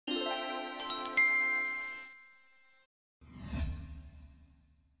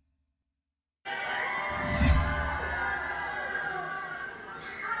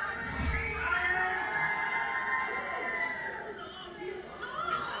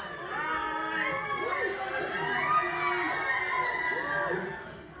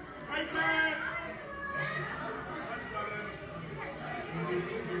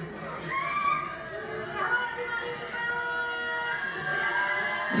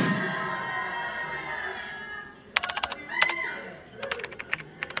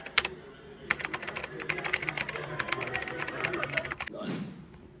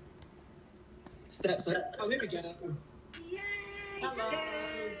Oh, here we go. Yay! Hello.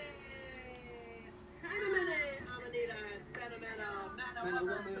 Yay. Hang a minute, I'm gonna need a sentimental man or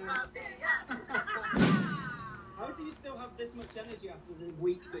woman. How do you still have this much energy after the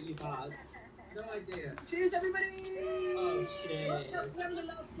week that you've had? No idea. Cheers, everybody! Oh, cheers. That's having a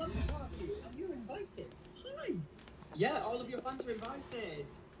little slumber party, and you're invited. Hi. Yeah, all of your fans are invited.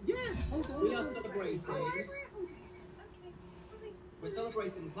 Yeah, hold on. We are celebrating. Okay. We're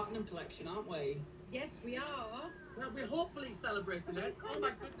celebrating the Platinum Collection, aren't we? Yes, we are. Well, we're hopefully celebrating it. Oh my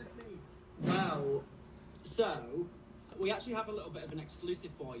goodness me. Well, so we actually have a little bit of an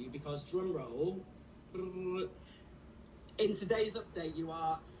exclusive for you because drum roll. In today's update, you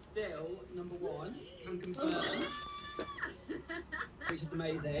are still number one. Can confirm, which is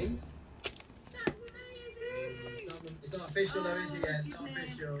amazing. That's amazing. It's not official, though, is it? Yeah, it's not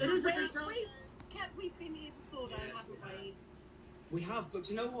official. It is official. We've been here before, though, haven't we? We have, but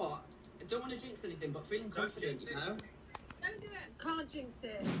you know what? I don't want to jinx anything, but feeling confident, you know? Don't do it. Can't jinx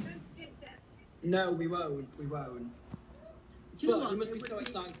it. Don't jinx it. No, we won't. We won't. Do you know But what? you must be so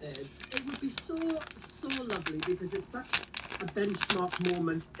excited. It would be so lovely because it's such a benchmark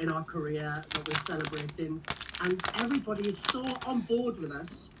moment in our career that we're celebrating, and everybody is so on board with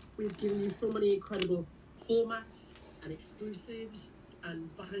us. We've given you so many incredible formats and exclusives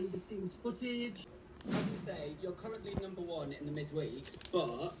and behind the scenes footage. As you say, you're currently number one in the midweeks,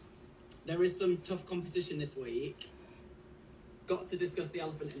 but there is some tough competition this week. Got to discuss the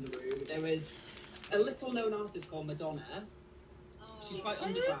elephant in the room. There is a little known artist called Madonna. She's quite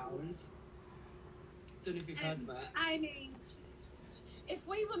underground. Don't know if you've heard of her. I mean, if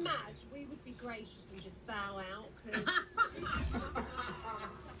we were mad, we would be gracious and just bow out. Cause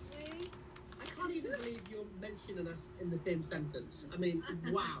I can't even believe you're mentioning us in the same sentence. I mean,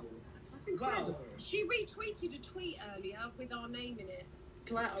 wow. That's incredible. Wow. She retweeted a tweet earlier with our name in it.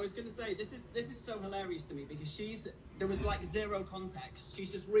 Claire, I was going to say, this is so hilarious to me because there was like zero context.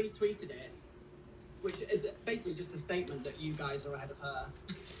 She's just retweeted it, which is basically just a statement that you guys are ahead of her.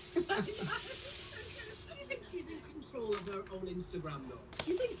 Do you think she's in control of her own Instagram, though?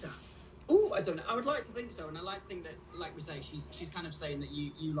 Do you think that? Oh, I don't know. I would like to think so, and I like to think that, like we say, she's kind of saying that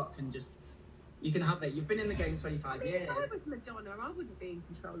you lot can just, you can have it. You've been in the game 25 years. If I was Madonna, I wouldn't be in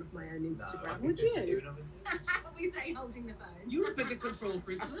control of my own Instagram, would you? What we say, holding the phone. You're a bigger control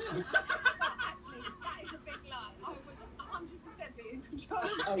freak than I am. Actually, that is a big lie. I would 100% be in control of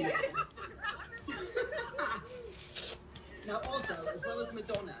Oh, my yeah. Instagram. Now, also, as well as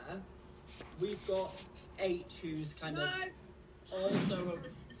Madonna, we've got H, who's kind of also.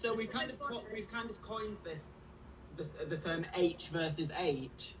 So we've kind of coined this the term H versus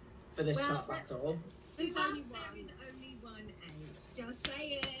H for this chat battle. There's only one. There is only one H. Just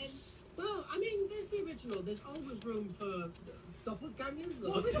saying. Well, I mean, there's the original. There's always room for doppelgangers.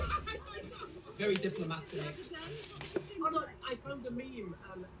 What was that? Very diplomatic. Oh, no, I found a meme.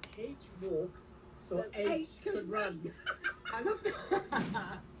 H walked so H could run. I love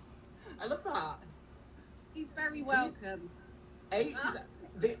that. I love that. He's very welcome. H,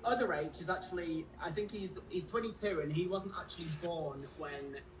 the other H is actually, I think he's 22 and he wasn't actually born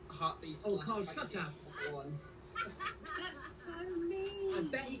when Heartbeats. Oh, Carl, shut up. Born. That's so mean. I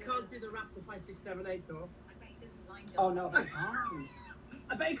bet he can't do the rap to 5, 6, 7, 8 though. I bet he doesn't line up. Oh no, he can't.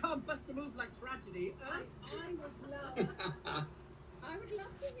 I bet he can't bust a move like Tragedy. I would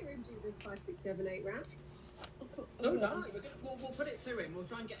love to hear him do the 5, 6, 7, 8 rap. No, no, we'll put it through him. We'll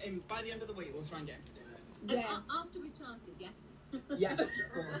try and get him by the end of the week. We'll try and get him to do it. Yes. After we've charted, yeah. Yes,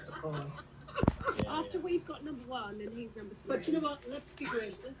 of course. After we've got number one and he's number 3. But you know what? Let's be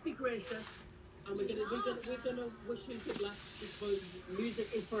gracious. Let's be gracious, and we're gonna wish him good luck because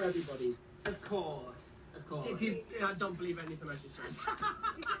music is for everybody. Of course, of course. If you, I don't believe anything I just said.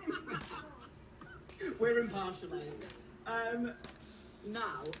 We're impartial.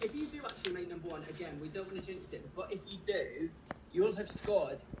 Now, if you do actually make number one, again, we don't want to jinx it, but if you do, you'll have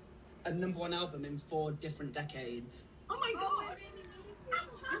scored a number one album in 4 different decades, Oh my god!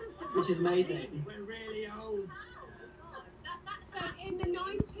 which is amazing. We're really old. So in the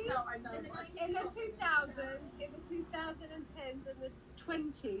 90s, No, I know. in the 2000s, in the 2010s and the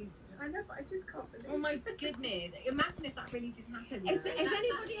 20s. I know, but I just can't believe Oh my goodness. Imagine if that really did happen. Has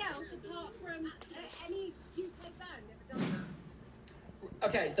anybody else, apart from any UK band, ever done that?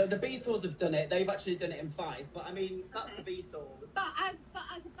 Okay, so the Beatles have done it. They've actually done it in 5, but I mean, that's the Beatles. But as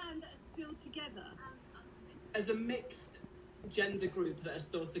a band that are still together. As a mixed gender group that are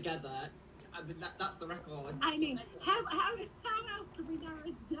still together, I mean, that's the record. I mean, how else could we narrow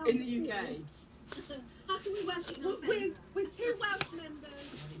it down? In the UK. How can we work with 2 Welsh members?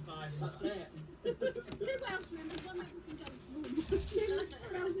 25, that's it. 2 Welsh members, 1 that we can dance with. 2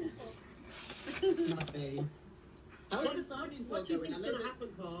 Welsh people. Maybe. How is the signing What talk do you going? think's going to happen,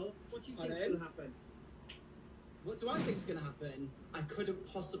 Carl? What do you think's Pardon? going to happen? What do I think's going to happen? I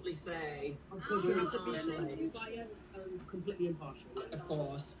couldn't possibly say. Of course, Oh, you have to be unfortunately. biased and completely impartial. Of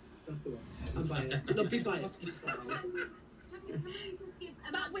course. That's the one. I'm biased. No, be biased. Can we just give a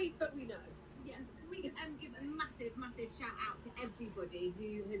But we know. yeah, can we give a massive shout out to everybody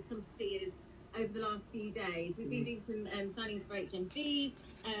who has come to see us over the last few days. We've been doing some signings for HMV,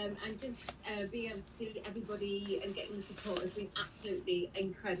 and just being able to see everybody and getting the support has been absolutely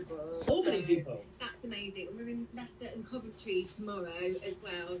incredible. So many people. That's amazing. We're in Leicester and Coventry tomorrow as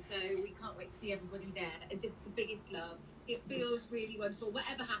well, so we can't wait to see everybody there. And just the biggest love. It feels really wonderful.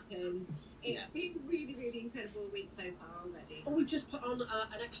 Whatever happens, it's been really, really incredible week so far already. Oh, we just put on an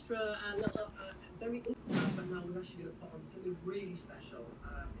extra little, very but now we're actually going to put on something really special.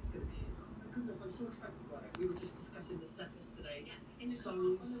 It's going to be, oh goodness, I'm so excited about it. We were just discussing the set list today. Yeah, in the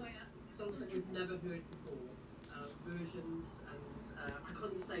Songs. on the way up. Songs that you've never heard before, versions, and I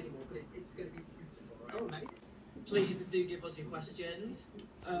can't even say anymore, but it's going to be beautiful, right? Oh, mate. Please do give us your questions.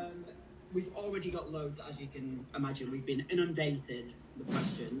 We've already got loads, as you can imagine. We've been inundated with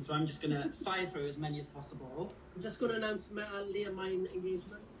questions, so I'm just going to fire through as many as possible. I'm just going to announce Leah my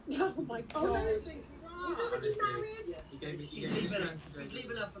engagement. Oh my Oh, no, god. thank you. He's already married. Yes. You gave me He's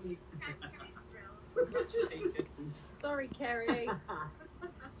leaving her for me. Congratulations. Sorry, Kerry.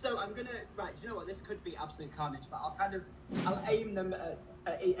 So I'm gonna right. Do you know what? This could be absolute carnage, but I'll aim them at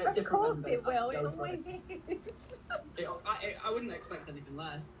Of different course numbers. it will. It Those always ones. is. I wouldn't expect anything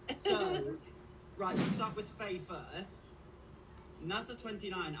less. So, right, we'll start with Faye first.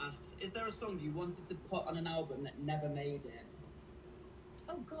 NASA29 asks, is there a song you wanted to put on an album that never made it?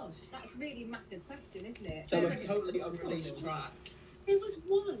 Oh gosh, that's a really massive question, isn't it? So a totally unreleased track. There was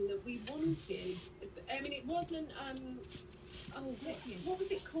one that we wanted. I mean, it wasn't. What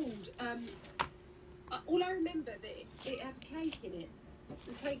was it called? All I remember that it had a cake in it.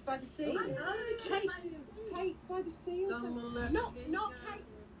 The cake by the sea. Cake by the sea. Or something. Not cake.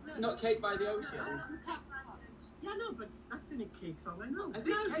 No. Not Cake by the Ocean. Yeah, no, but that's the only cake song I know. I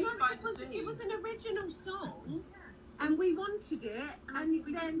think Cake by the Sea. It was an original song, and we wanted it, and we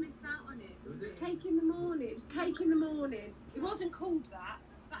just then missed out on it. Was it? Cake in the morning. It was Cake in the morning. It wasn't called that,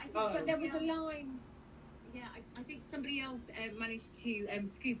 But I think but there was a somebody else- line. Yeah, I think somebody else managed to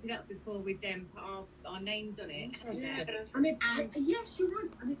scoop it up before we'd put our names on it. Yeah. And yes, you're right.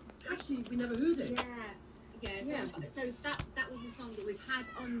 And actually, we never heard it. Yeah. So that was a song that we'd had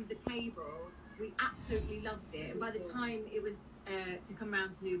on the table. We absolutely loved it. And by the time it was to come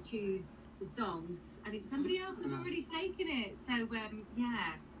around to choose the songs, I think somebody else had already taken it. So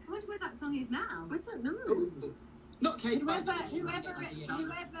yeah, I wonder where that song is now. I don't know. Not Cake by the Whoever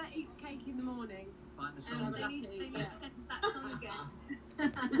Ocean. eats cake in the morning. Find the song. They need to sentence that song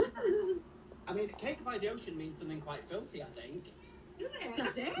again. I mean, Cake by the Ocean means something quite filthy, I think. Does it?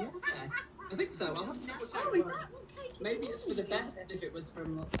 Does it? Yeah, I think so. I'll have to double check. Oh, is that what cake? Maybe it's for the best if it was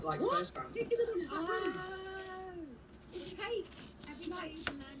from like first round. Cake in the morning is not good. Oh, it's cake. Every day is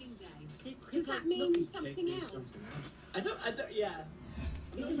a learning day. Does that mean something else? I don't, yeah.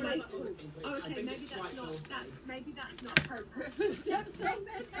 Is I'm it not like? sure what it means, but Oh, I okay, think maybe it's quite that's not. filthy. Maybe that's not appropriate for step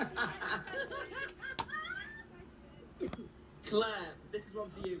Claire, this is one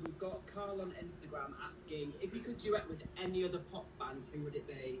for you. We've got Carl on Instagram asking if you could duet with any other pop band, who would it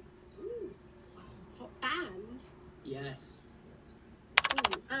be? Hot band. Yes.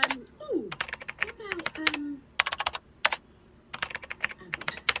 What about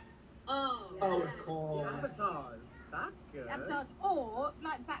Oh, Oh, of course. Avatars. That's good. Avatars, or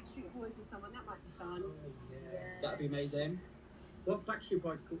like Backstreet Boys or someone? That might be fun. That'd be amazing. What Backstreet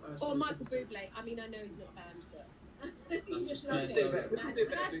Boy? Or Michael Bublé. I mean, I know he's not a band, but he just We loves could do a it. bit- we could do a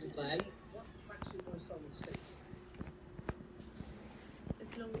bit of food play. What's Backstreet Boy song?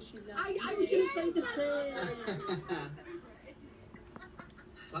 As long as you love. I was going to say the same.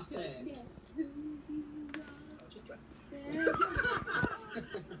 Classic. Just like,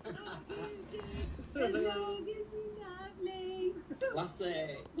 As long as you lovely.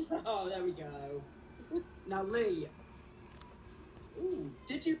 Classic. Oh, there we go. Now, Lee. Ooh,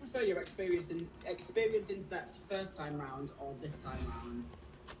 did you prefer your experience in steps first time round or this time round?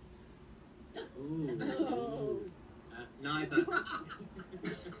 Oh. Neither. That's what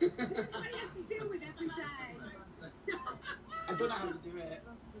he has to deal with every day. I don't know how to do it.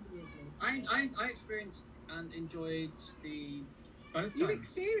 I experienced and enjoyed both You times.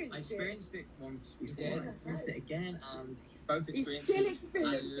 experienced I it. experienced it once You before. did? I experienced it again, and both He's experiences still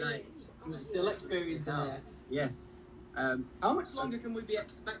experiencing I it. liked. You're still experiencing it. Yes. How much longer can we be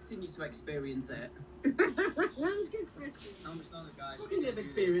expecting you to experience it? Good question. How much longer, guys? Talking of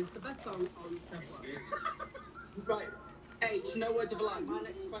experience, the best song on Step One. Right. H, no words of a lie. My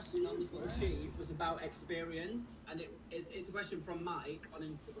next question on this little sheet was about experience, and it's a question from Mike on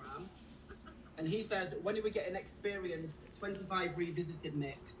Instagram. And he says, when do we get an experienced 25 revisited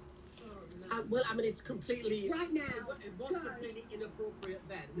mix? Well, I mean, it's completely... Right now. It was completely inappropriate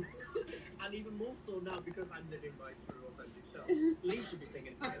then. And even more so now because I'm living my true authentic self. Lee should be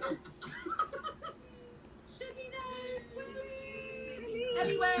thinking, should he know?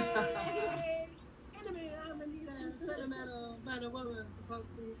 Anyway! Enemy, I'm a leader, sentimental, man or woman, supposed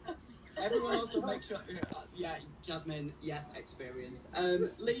to be... Everyone also make sure... Yeah, Jasmine, yes, experienced.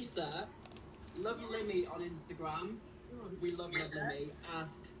 Lisa, Love Limmy on Instagram, we love Love Limmy,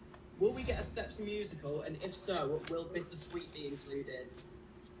 asks, will we get a Steps musical, and if so, will Bittersweet be included?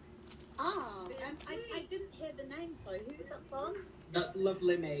 I didn't hear the name, so who is that from? That's Love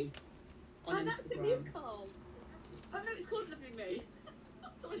Limmy on Instagram. That's from you, Carl. Oh no, it's called Loving Me.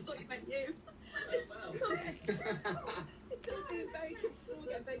 Sorry, I thought you meant you. It's all been very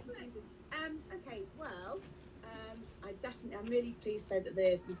confusing. Okay, well, I'm really pleased to say that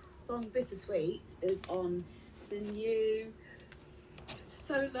the song Bittersweet is on the new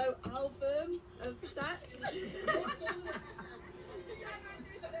solo album of Stats.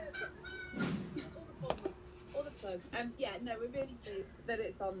 all the plugs. Yeah, no, we're really pleased that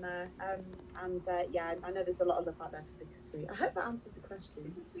it's on there. Yeah, I know there's a lot of love out there for Bittersweet. I hope that answers the question.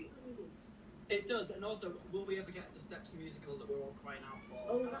 Bittersweet. It does, and also, will we ever get the Steps musical that we're all crying out for?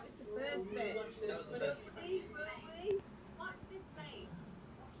 Oh, that was the first bit. That was the first one. Watch this space.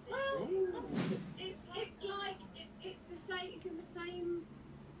 Well, it's like it's the same. It's in the same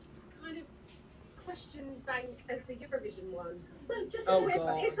kind of Question bank as the Eurovision one. Well, just Oh, it's God.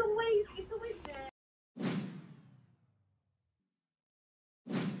 always